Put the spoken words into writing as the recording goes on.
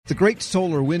The Great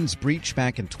SolarWinds breach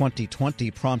back in 2020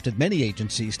 prompted many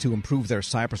agencies to improve their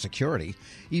cybersecurity.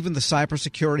 Even the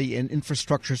Cybersecurity and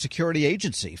Infrastructure Security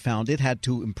Agency found it had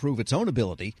to improve its own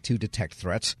ability to detect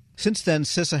threats. Since then,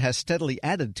 CISA has steadily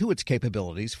added to its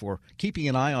capabilities for keeping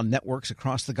an eye on networks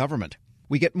across the government.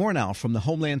 We get more now from the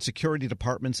Homeland Security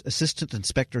Department's Assistant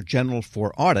Inspector General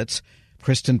for Audits,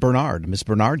 Kristen Bernard. Ms.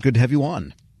 Bernard, good to have you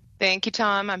on. Thank you,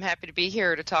 Tom. I'm happy to be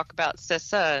here to talk about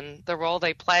CISA and the role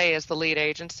they play as the lead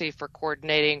agency for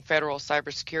coordinating federal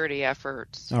cybersecurity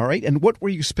efforts. All right. And what were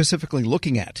you specifically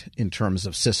looking at in terms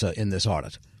of CISA in this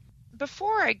audit?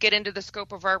 Before I get into the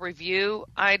scope of our review,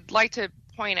 I'd like to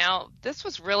point out this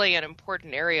was really an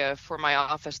important area for my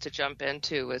office to jump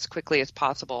into as quickly as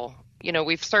possible. You know,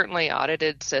 we've certainly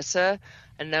audited CISA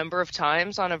a number of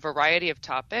times on a variety of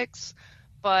topics,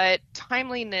 but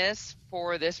timeliness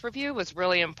for this review was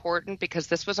really important because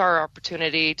this was our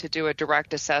opportunity to do a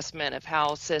direct assessment of how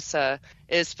CISA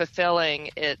is fulfilling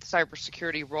its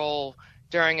cybersecurity role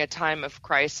during a time of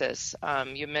crisis.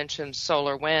 You mentioned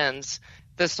SolarWinds.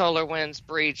 The SolarWinds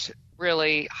breach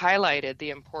really highlighted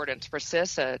the importance for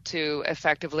CISA to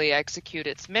effectively execute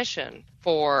its mission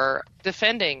for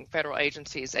defending federal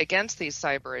agencies against these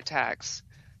cyber attacks.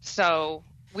 So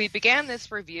we began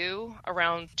this review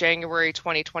around January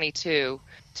 2022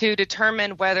 to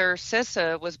determine whether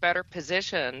CISA was better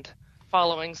positioned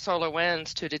following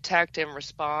SolarWinds to detect and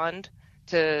respond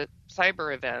to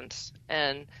cyber events.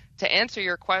 And to answer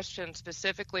your question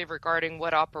specifically regarding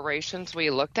what operations we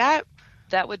looked at,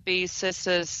 that would be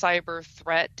CISA's cyber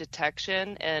threat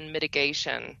detection and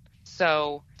mitigation.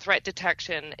 So threat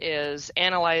detection is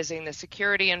analyzing the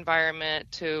security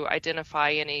environment to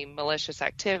identify any malicious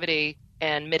activity,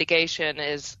 and mitigation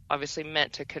is obviously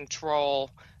meant to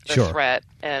control the threat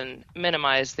and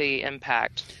minimize the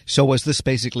impact. So was this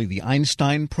basically the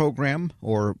Einstein program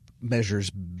or measures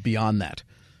beyond that?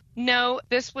 No,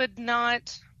 this would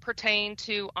not pertain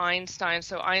to Einstein.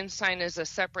 So Einstein is a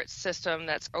separate system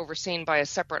that's overseen by a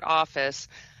separate office.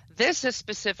 This is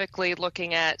specifically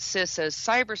looking at CISA's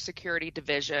cybersecurity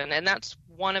division, and that's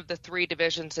one of the three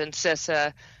divisions in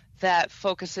CISA that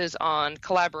focuses on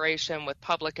collaboration with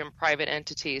public and private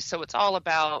entities. So it's all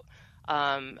about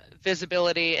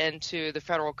visibility into the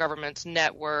federal government's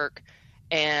network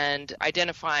and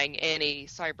identifying any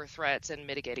cyber threats and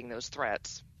mitigating those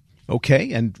threats.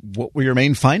 Okay, and what were your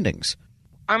main findings?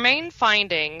 Our main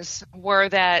findings were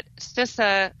that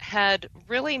CISA had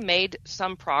really made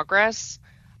some progress.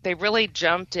 They really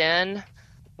jumped in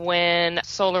when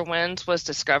SolarWinds was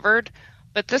discovered,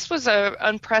 but this was an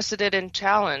unprecedented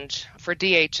challenge for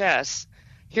DHS.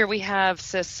 Here we have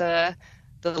CISA,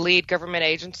 the lead government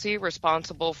agency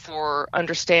responsible for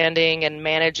understanding and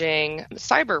managing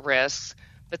cyber risks,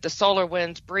 but the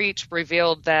SolarWinds breach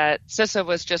revealed that CISA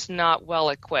was just not well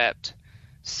equipped.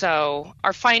 So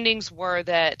our findings were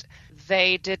that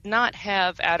they did not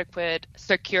have adequate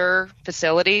secure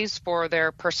facilities for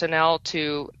their personnel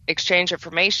to exchange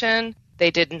information.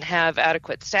 They didn't have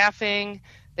adequate staffing.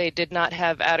 They did not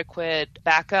have adequate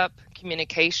backup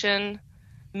communication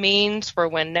means for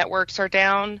when networks are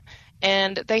down.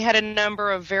 And they had a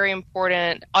number of very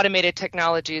important automated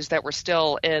technologies that were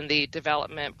still in the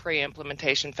development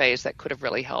pre-implementation phase that could have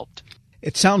really helped.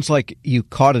 It sounds like you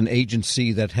caught an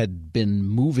agency that had been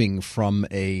moving from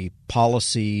a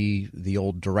policy, the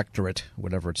old directorate,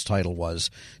 whatever its title was,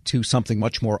 to something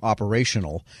much more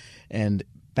operational. And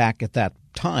back at that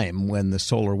time when the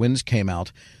SolarWinds came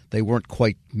out, they weren't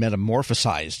quite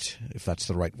metamorphosized, if that's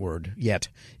the right word, yet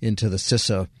into the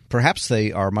CISA. Perhaps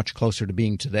they are much closer to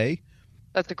being today.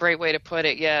 That's a great way to put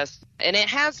it, yes. And it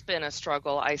has been a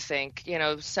struggle, I think,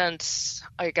 since,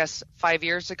 5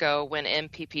 years ago when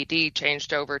MPPD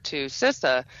changed over to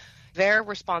CISA, their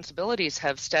responsibilities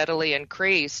have steadily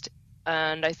increased.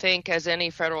 And I think as any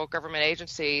federal government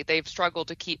agency, they've struggled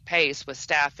to keep pace with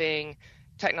staffing,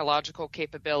 technological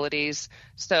capabilities.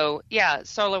 So,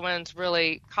 SolarWinds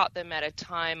really caught them at a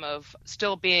time of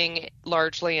still being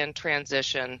largely in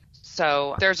transition.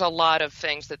 So there's a lot of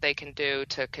things that they can do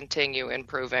to continue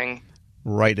improving.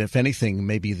 Right. If anything,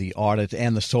 maybe the audit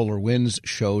and the SolarWinds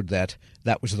showed that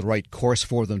that was the right course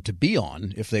for them to be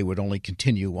on if they would only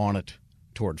continue on it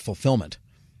toward fulfillment.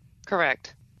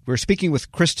 Correct. We're speaking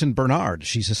with Kristen Bernard.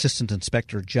 She's Assistant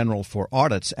Inspector General for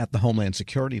Audits at the Homeland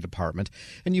Security Department.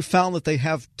 And you found that they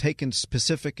have taken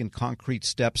specific and concrete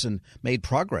steps and made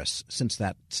progress since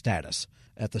that status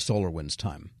at the SolarWinds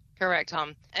time. Correct,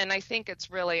 Tom. And I think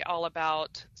it's really all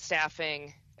about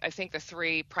staffing. I think the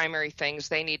three primary things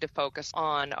they need to focus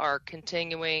on are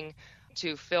continuing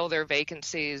to fill their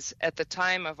vacancies. At the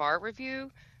time of our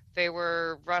review, they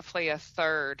were roughly a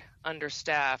third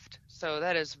understaffed. So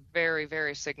that is very,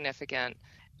 very significant.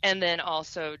 And then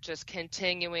also just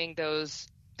continuing those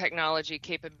technology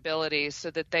capabilities so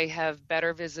that they have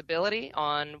better visibility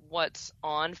on what's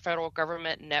on federal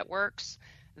government networks.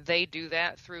 They do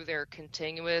that through their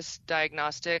continuous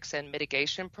diagnostics and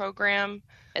mitigation program.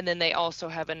 And then they also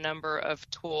have a number of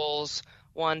tools,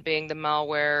 one being the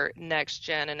malware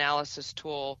next-gen analysis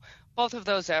tool. Both of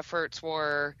those efforts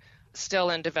were still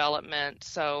in development,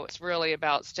 so it's really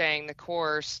about staying the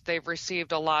course. They've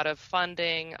received a lot of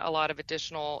funding, a lot of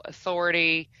additional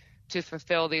authority to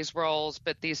fulfill these roles,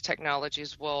 but these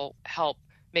technologies will help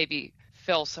maybe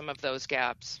fill some of those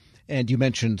gaps. And you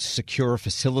mentioned secure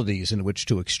facilities in which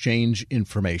to exchange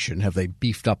information. Have they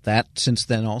beefed up that since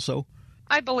then also?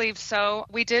 I believe so.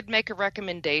 We did make a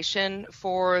recommendation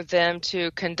for them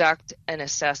to conduct an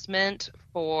assessment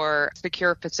for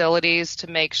secure facilities to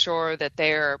make sure that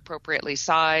they are appropriately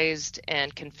sized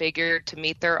and configured to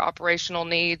meet their operational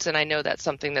needs. And I know that's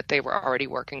something that they were already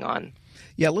working on.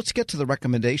 Yeah, let's get to the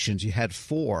recommendations. You had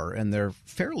 4, and they're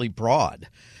fairly broad.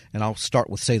 And I'll start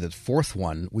with, say, the 4th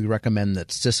one. We recommend that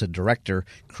CISA director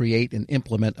create and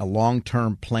implement a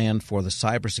long-term plan for the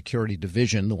cybersecurity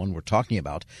division, the one we're talking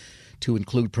about, to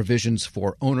include provisions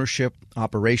for ownership,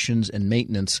 operations, and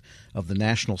maintenance of the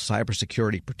National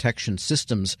Cybersecurity Protection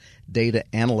System's data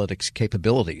analytics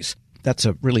capabilities. That's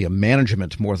really a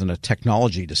management more than a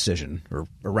technology decision or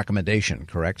a recommendation,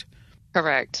 correct?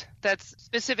 Correct. That's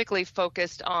specifically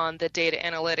focused on the data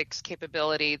analytics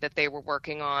capability that they were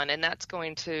working on, and that's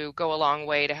going to go a long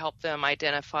way to help them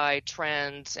identify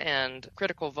trends and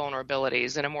critical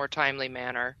vulnerabilities in a more timely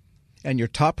manner. And your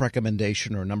top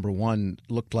recommendation, or number 1,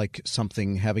 looked like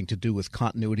something having to do with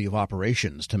continuity of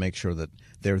operations to make sure that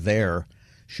they're there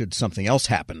should something else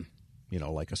happen,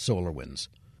 like a SolarWinds.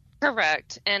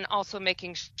 Correct. And also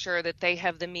making sure that they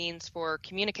have the means for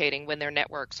communicating when their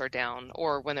networks are down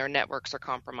or when their networks are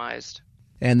compromised.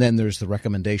 And then there's the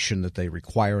recommendation that they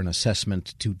require an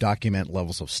assessment to document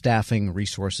levels of staffing,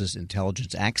 resources,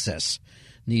 intelligence access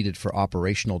needed for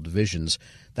operational divisions.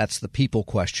 That's the people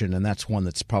question, and that's one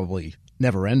that's probably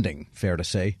never ending, fair to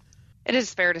say. It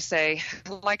is fair to say.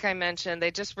 Like I mentioned,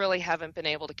 they just really haven't been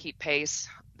able to keep pace.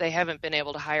 They haven't been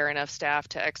able to hire enough staff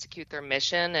to execute their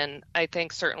mission, and I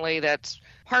think certainly that's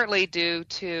partly due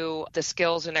to the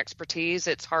skills and expertise.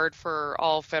 It's hard for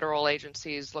all federal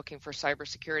agencies looking for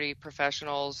cybersecurity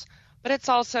professionals, but it's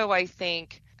also, I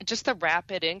think, just the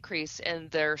rapid increase in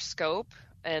their scope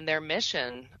and their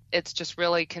mission. It's just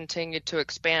really continued to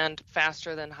expand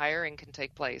faster than hiring can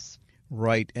take place.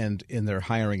 Right, and in their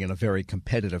hiring in a very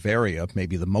competitive area,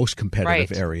 maybe the most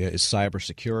competitive area is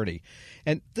cybersecurity.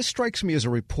 And this strikes me as a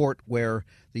report where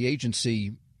the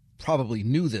agency probably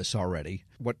knew this already.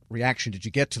 What reaction did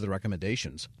you get to the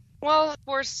recommendations? Well,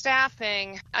 for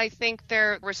staffing, I think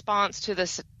their response to the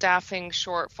staffing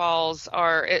shortfalls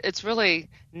it's really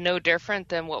no different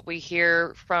than what we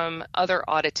hear from other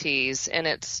auditees, and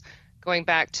it's going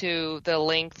back to the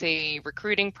lengthy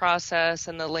recruiting process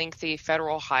and the lengthy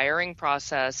federal hiring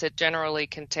process. It generally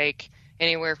can take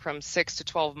anywhere from 6 to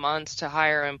 12 months to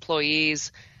hire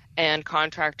employees and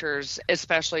contractors,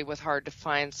 especially with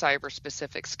hard-to-find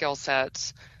cyber-specific skill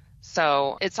sets.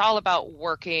 So it's all about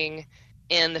working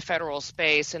in the federal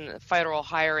space and the federal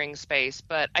hiring space,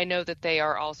 but I know that they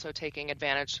are also taking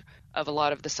advantage of a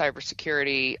lot of the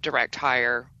cybersecurity direct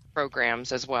hire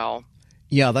programs as well.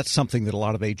 Yeah, that's something that a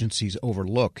lot of agencies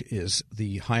overlook is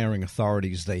the hiring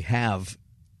authorities they have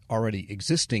already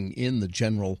existing in the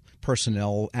general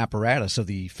personnel apparatus of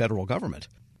the federal government.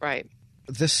 Right.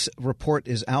 This report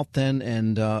is out then,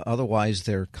 and otherwise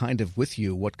they're kind of with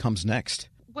you. What comes next?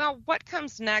 Well, what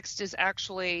comes next is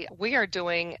actually we are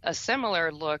doing a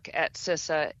similar look at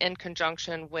CISA in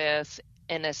conjunction with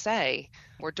NSA.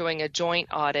 We're doing a joint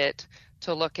audit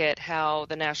to look at how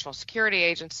the National Security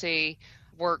Agency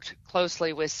worked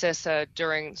closely with CISA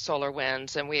during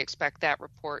SolarWinds, and we expect that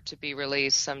report to be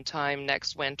released sometime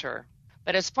next winter.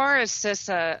 But as far as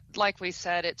CISA, like we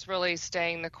said, it's really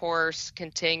staying the course,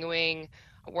 continuing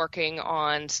working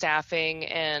on staffing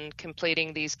and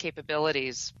completing these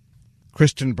capabilities.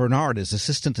 Kristen Bernard is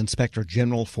Assistant Inspector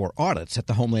General for Audits at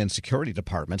the Homeland Security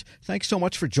Department. Thanks so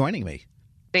much for joining me.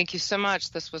 Thank you so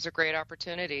much. This was a great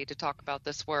opportunity to talk about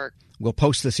this work. We'll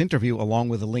post this interview along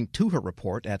with a link to her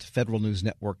report at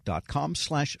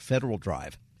federalnewsnetwork.com/Federal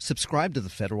Drive. Subscribe to the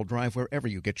Federal Drive wherever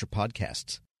you get your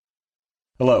podcasts.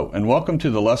 Hello, and welcome to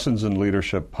the Lessons in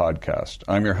Leadership podcast.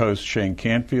 I'm your host, Shane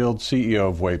Canfield, CEO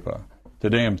of WEPA.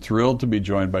 Today I'm thrilled to be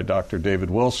joined by Dr. David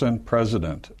Wilson,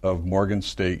 President of Morgan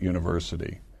State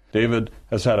University. David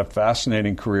has had a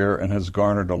fascinating career and has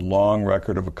garnered a long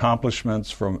record of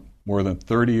accomplishments from more than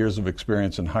 30 years of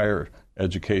experience in higher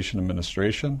education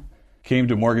administration. Came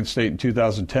to Morgan State in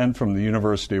 2010 from the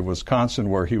University of Wisconsin,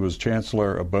 where he was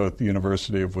chancellor of both the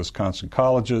University of Wisconsin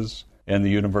Colleges and the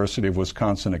University of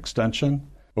Wisconsin Extension.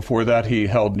 Before that, he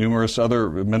held numerous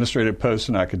other administrative posts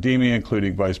in academia,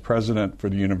 including vice president for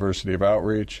the University of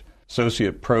Outreach,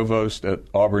 associate provost at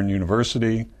Auburn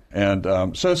University, and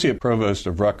associate provost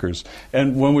of Rutgers.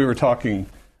 And when we were talking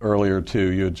earlier,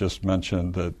 too, you had just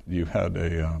mentioned that you had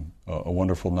a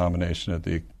wonderful nomination at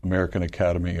the American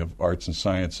Academy of Arts and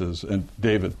Sciences. And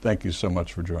David, thank you so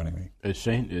much for joining me.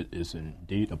 Shane, it is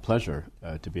indeed a pleasure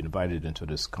to be invited into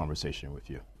this conversation with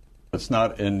you. It's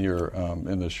not in your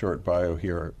in the short bio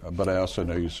here, but I also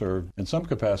know you served in some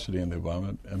capacity in the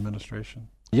Obama administration.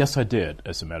 Yes, I did,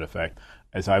 as a matter of fact.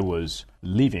 As I was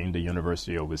leaving the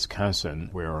University of Wisconsin,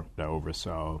 where I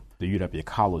oversaw the UW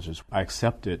colleges, I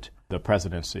accepted the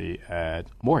presidency at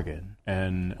Morgan.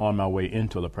 And on my way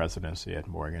into the presidency at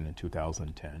Morgan in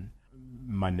 2010,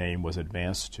 my name was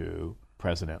advanced to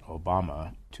President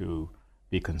Obama to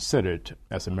be considered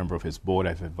as a member of his board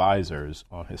of advisors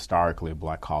on historically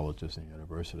black colleges and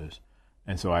universities.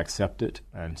 And so I accepted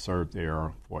and served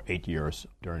there for 8 years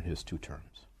during his 2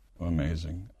 terms.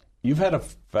 Amazing. You've had a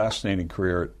fascinating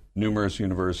career at numerous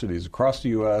universities across the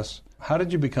U.S. How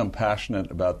did you become passionate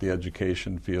about the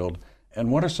education field,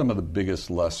 and what are some of the biggest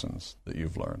lessons that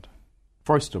you've learned?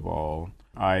 First of all,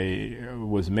 I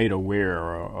was made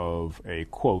aware of a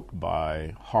quote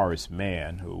by Horace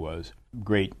Mann, who was a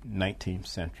great 19th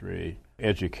century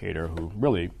educator who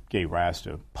really gave rise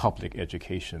to public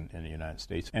education in the United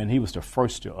States. And he was the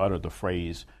first to utter the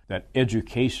phrase that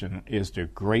education is the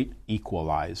great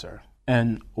equalizer.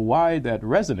 And why that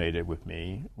resonated with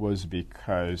me was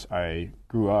because I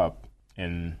grew up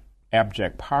in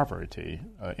abject poverty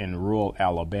in rural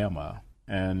Alabama,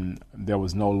 and there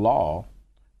was no law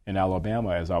in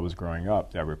Alabama as I was growing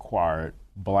up that required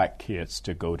black kids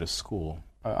to go to school.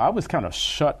 I was kind of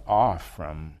shut off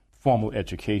from formal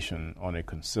education on a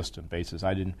consistent basis.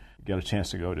 I didn't get a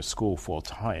chance to go to school full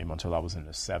time until I was in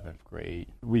the 7th grade.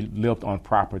 We lived on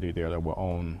property there that were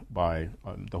owned by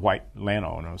the white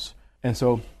landowners. And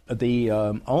so the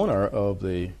owner of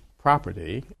the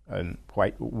property, a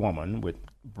white woman, would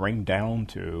bring down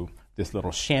to this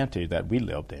little shanty that we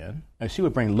lived in, and she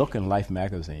would bring Look and Life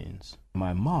magazines.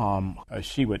 My mom,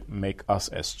 she would make us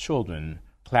as children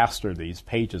plaster these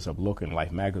pages of Look and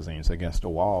Life magazines against the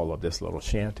wall of this little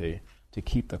shanty to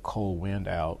keep the cold wind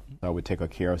out. I would take a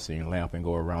kerosene lamp and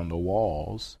go around the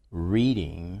walls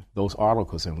reading those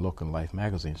articles in Look and Life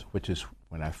magazines, which is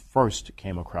when I first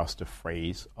came across the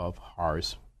phrase of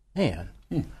Horace Mann.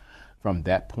 From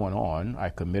that point on, I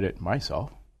committed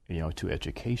myself, to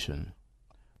education.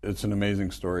 It's an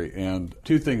amazing story, and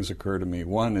 2 things occur to me.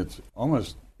 One, it's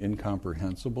almost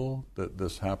incomprehensible that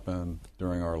this happened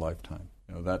during our lifetime.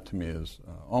 That to me is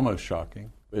almost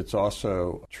shocking. It's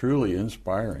also truly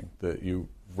inspiring that you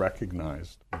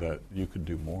recognized that you could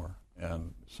do more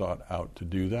and sought out to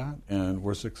do that and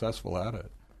were successful at it.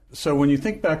 So when you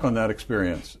think back on that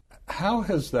experience, how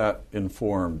has that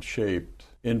informed, shaped,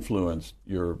 influenced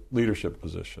your leadership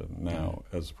position now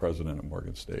as president of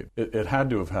Morgan State? It had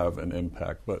to have an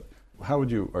impact, but how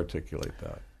would you articulate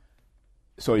that?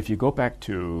 So if you go back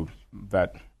to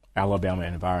that Alabama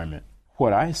environment,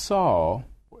 what I saw,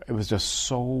 it was just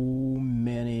so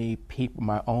many people,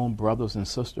 my own brothers and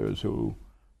sisters, who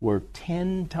were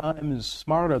 10 times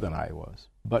smarter than I was.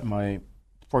 But my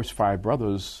first 5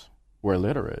 brothers were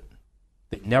illiterate.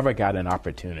 They never got an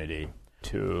opportunity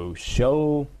to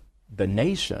show the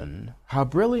nation how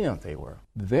brilliant they were.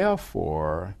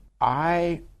 Therefore,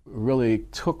 I really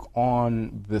took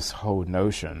on this whole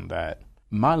notion that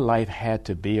my life had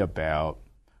to be about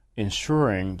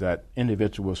ensuring that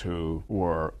individuals who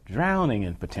were drowning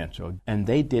in potential and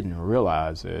they didn't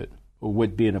realize it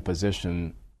would be in a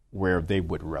position where they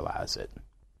would realize it.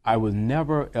 I was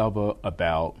never ever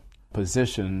about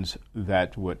positions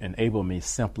that would enable me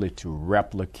simply to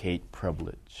replicate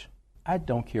privilege. I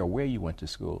don't care where you went to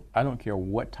school. I don't care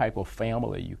what type of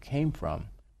family you came from.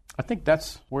 I think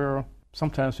that's where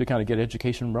sometimes we kind of get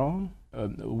education wrong.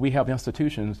 We have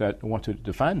institutions that want to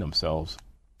define themselves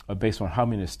based on how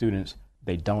many students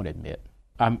they don't admit.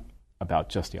 I'm about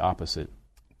just the opposite,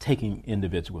 taking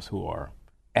individuals who are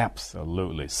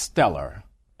absolutely stellar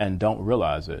and don't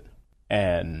realize it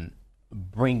and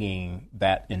bringing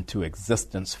that into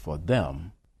existence for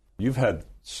them. You've had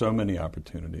so many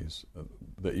opportunities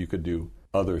that you could do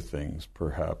other things,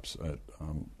 perhaps at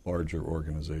larger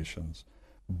organizations.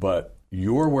 but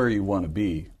you're where you want to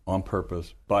be on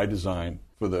purpose, by design,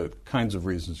 for the kinds of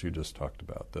reasons you just talked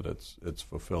about, that it's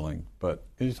fulfilling. But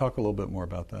can you talk a little bit more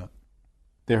about that?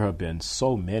 There have been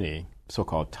so many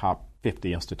so-called top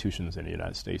 50 institutions in the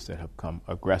United States that have come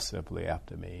aggressively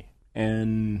after me.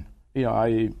 And,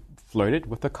 I flirted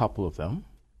with a couple of them,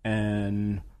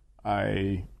 and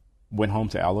I went home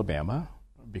to Alabama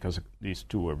because these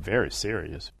two were very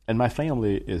serious. And my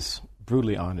family is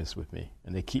brutally honest with me,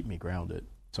 and they keep me grounded.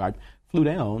 So I flew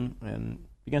down and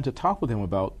began to talk with them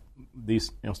about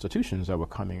these institutions that were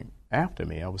coming after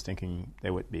me. I was thinking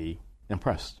they would be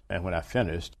impressed. And when I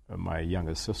finished, my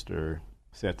youngest sister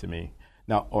said to me,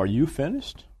 "Now, are you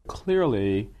finished?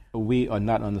 Clearly, we are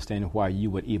not understanding why you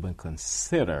would even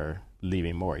consider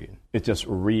leaving Morgan." It just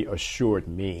reassured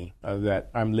me that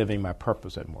I'm living my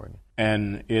purpose at Morgan.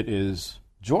 And it is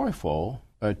joyful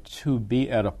to be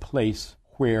at a place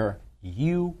where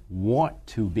you want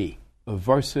to be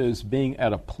versus being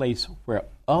at a place where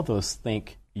others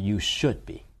think you should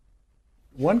be.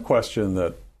 One question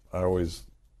that I always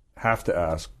have to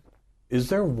ask, is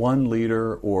there one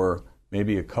leader or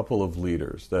maybe a couple of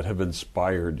leaders that have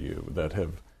inspired you,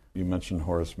 you mentioned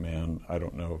Horace Mann, I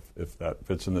don't know if that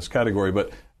fits in this category,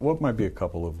 but what might be a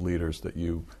couple of leaders that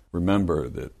you remember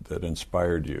that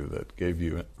inspired you, that gave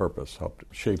you purpose, helped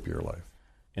shape your life?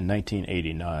 In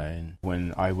 1989,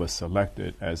 when I was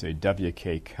selected as a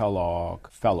W.K. Kellogg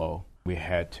Fellow, we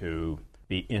had to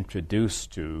be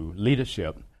introduced to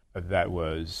leadership that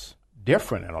was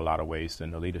different in a lot of ways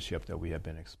than the leadership that we had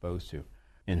been exposed to.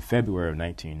 In February of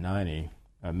 1990,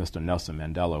 Mr. Nelson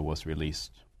Mandela was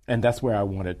released. And that's where I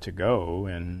wanted to go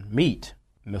and meet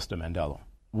Mr. Mandela.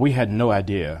 We had no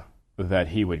idea that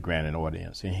he would grant an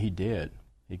audience, and he did.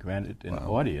 He granted an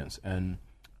audience, and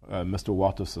Mr.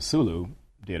 Walter Sisulu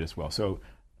did as well. So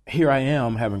here I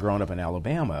am, having grown up in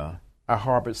Alabama. I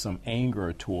harbored some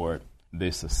anger toward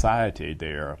the society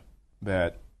there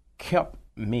that kept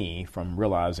me from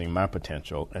realizing my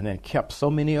potential, and then kept so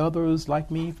many others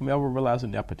like me from ever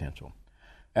realizing their potential.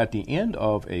 At the end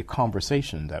of a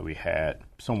conversation that we had,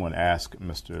 someone asked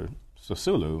Mr.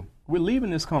 Sisulu, "We're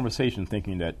leaving this conversation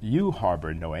thinking that you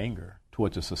harbor no anger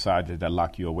towards a society that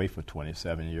locked you away for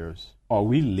 27 years. Are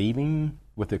we leaving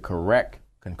with the correct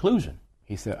conclusion?"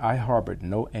 He said, "I harbored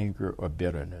no anger or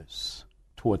bitterness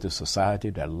towards a society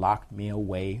that locked me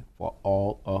away for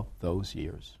all of those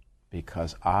years,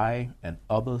 because I and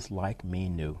others like me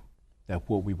knew that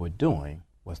what we were doing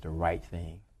was the right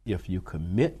thing. If you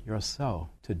commit yourself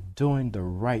to doing the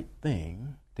right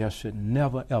thing, there should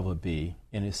never, ever be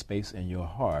any space in your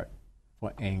heart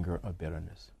for anger or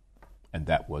bitterness." And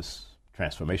that was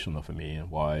transformational for me, and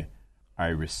why I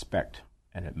respect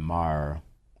and admire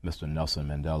Mr. Nelson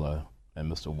Mandela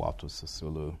and Mr. Walter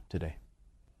Sisulu today.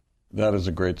 That is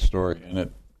a great story, and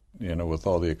it, with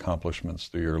all the accomplishments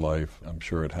through your life, I'm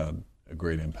sure it had a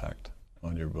great impact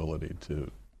on your ability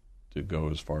to go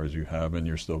as far as you have, and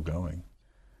you're still going.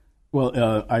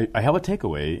 Well, I have a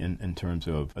takeaway in terms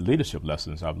of leadership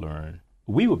lessons I've learned.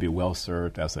 We would be well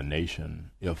served as a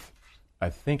nation if I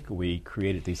think we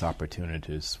created these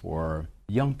opportunities for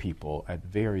young people at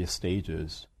various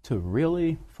stages to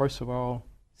really, first of all,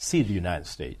 see the United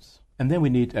States. And then we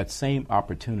need that same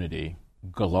opportunity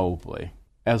globally.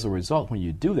 As a result, when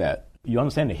you do that, you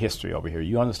understand the history over here,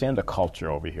 you understand the culture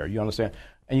over here, and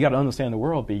you got to understand the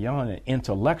world beyond an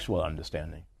intellectual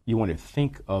understanding. You want to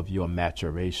think of your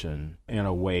maturation in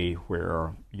a way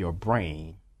where your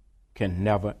brain can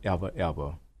never, ever,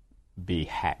 ever be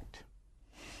hacked.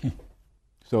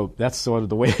 So that's sort of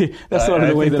the way.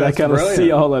 That I kind of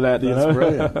see all of that. That's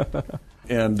brilliant.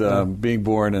 And being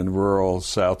born in rural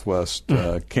Southwest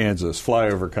Kansas,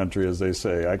 flyover country, as they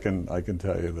say, I can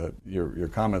tell you that your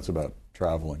comments about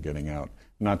travel and getting out,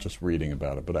 not just reading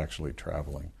about it, but actually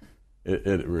traveling,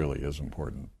 it really is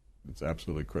important. It's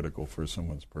absolutely critical for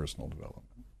someone's personal development.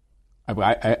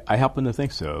 I happen to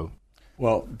think so.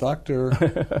 Well, Dr.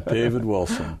 David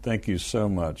Wilson, thank you so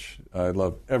much. I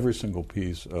love every single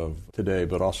piece of today,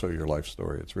 but also your life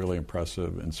story. It's really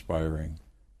impressive, inspiring,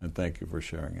 and thank you for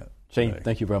sharing it. Shane, today.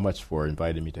 Thank you very much for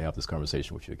inviting me to have this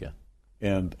conversation with you again.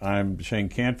 And I'm Shane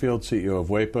Canfield, CEO of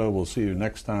WEPA. We'll see you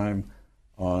next time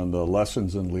on the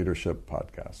Lessons in Leadership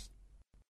podcast.